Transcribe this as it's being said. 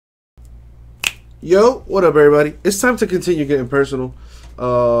Yo, what up, everybody? It's time to continue getting personal,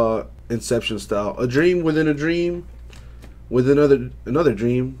 Inception style. A dream within a dream, with another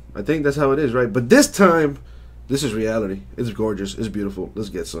dream. I think that's how it is, right? But this time, this is reality. It's gorgeous. It's beautiful. Let's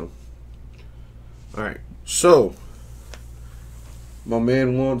get some. All right. So, my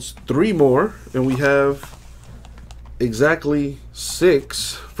man wants 3 more, and we have exactly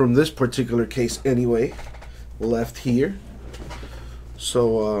 6 from this particular case anyway left here.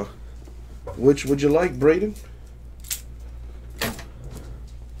 So, which would you like, Braden?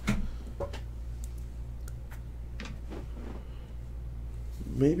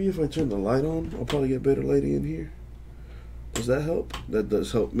 Maybe if I turn the light on, I'll probably get better lighting in here. Does that help? That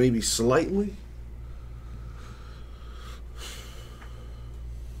does help. Maybe slightly.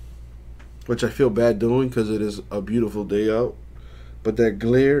 Which I feel bad doing because it is a beautiful day out. But that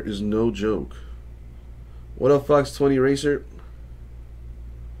glare is no joke. What up, Fox 20 Racer?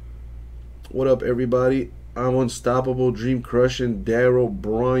 What up, everybody? I'm Unstoppable, Dream Crushing, Daryl,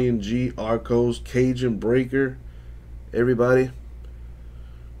 Brian G, Arcos, Cajun Breaker, everybody.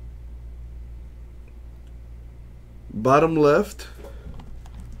 Bottom left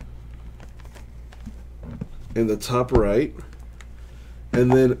and the top right.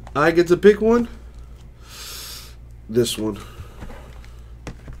 And then I get to pick one. This one.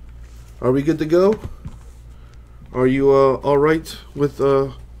 Are we good to go? Are you all right with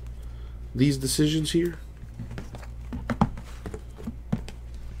these decisions here?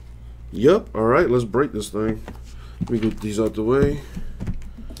 Yep. All right, let's break this thing. Let me get these out the way.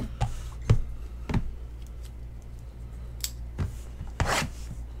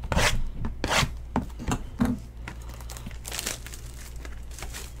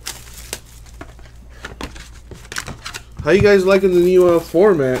 How you guys liking the new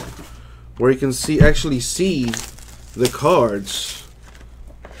format where you can actually see the cards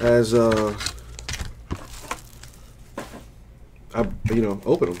as open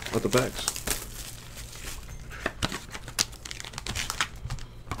them out the packs.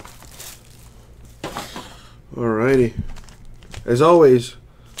 Alrighty. As always,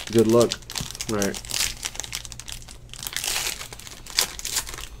 good luck. All right.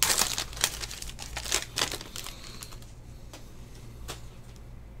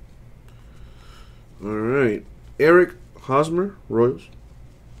 Alright. Eric Hosmer, Royals.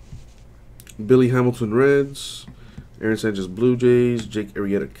 Billy Hamilton, Reds. Aaron Sanchez, Blue Jays. Jake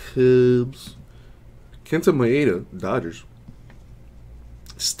Arrieta, Cubs. Kenta Maeda, Dodgers.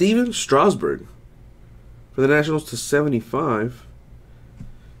 Steven Strasburg for the Nationals /75.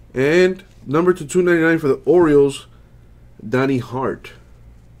 And number to 299 for the Orioles, Donnie Hart.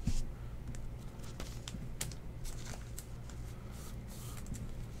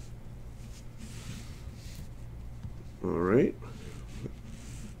 Alright.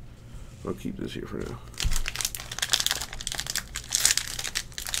 I'll keep this here for now.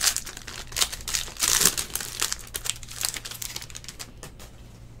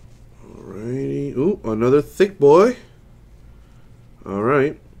 Alrighty. Ooh, another thick boy.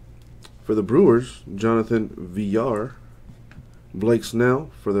 Alright. For the Brewers, Jonathan Villar. Blake Snell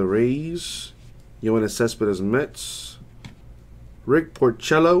for the Rays. Yoenis Cespedes, Mets. Rick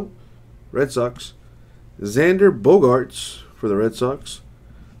Porcello, Red Sox. Xander Bogaerts for the Red Sox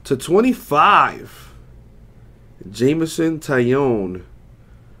 /25. Jameson Taillon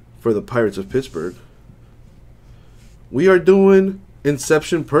for the Pirates of Pittsburgh. We are doing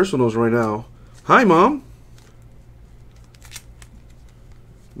Inception personals right now. Hi, Mom.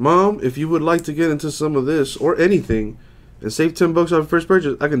 Mom, if you would like to get into some of this or anything and save $10 on first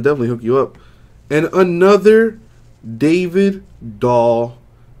purchase, I can definitely hook you up. And another David Dahl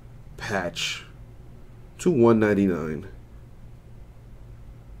patch /199.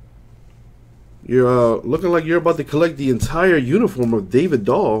 You're looking like you're about to collect the entire uniform of David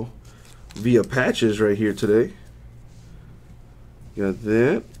Dahl via patches right here today. Got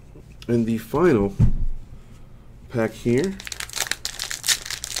that. And the final pack here.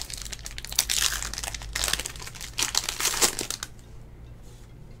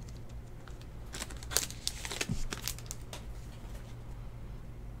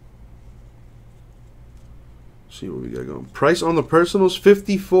 See what we got going. Price on the personals,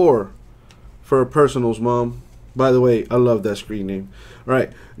 $54 for personals, Mom. By the way, I love that screen name. All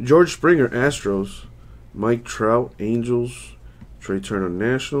right, George Springer, Astros. Mike Trout, Angels. Trey Turner,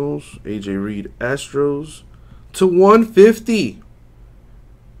 Nationals. AJ Reed, Astros /150.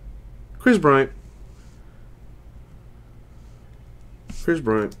 Chris Bryant. Chris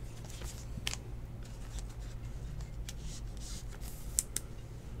Bryant.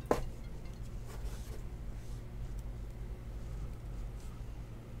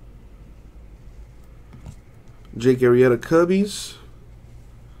 Jake Arrieta Cubbies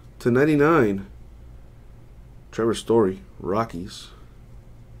 /99. Trevor Story Rockies.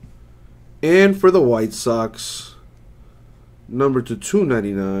 And for the White Sox, number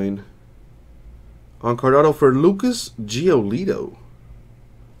 /299. On card auto for Lucas Giolito.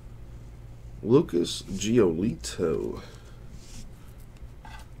 Lucas Giolito.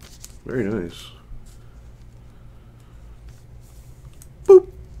 Very nice. Boop.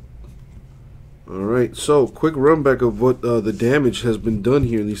 Alright, so quick run back of what the damage has been done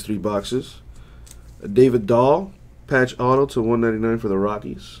here in these 3 boxes. David Dahl, patch auto /199 for the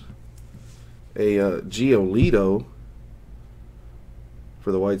Rockies. A Giolito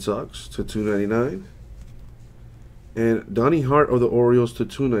for the White Sox /299. And Donnie Hart of the Orioles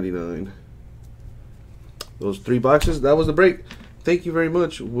 /299. Those 3 boxes, that was the break. Thank you very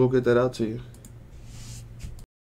much. We'll get that out to you.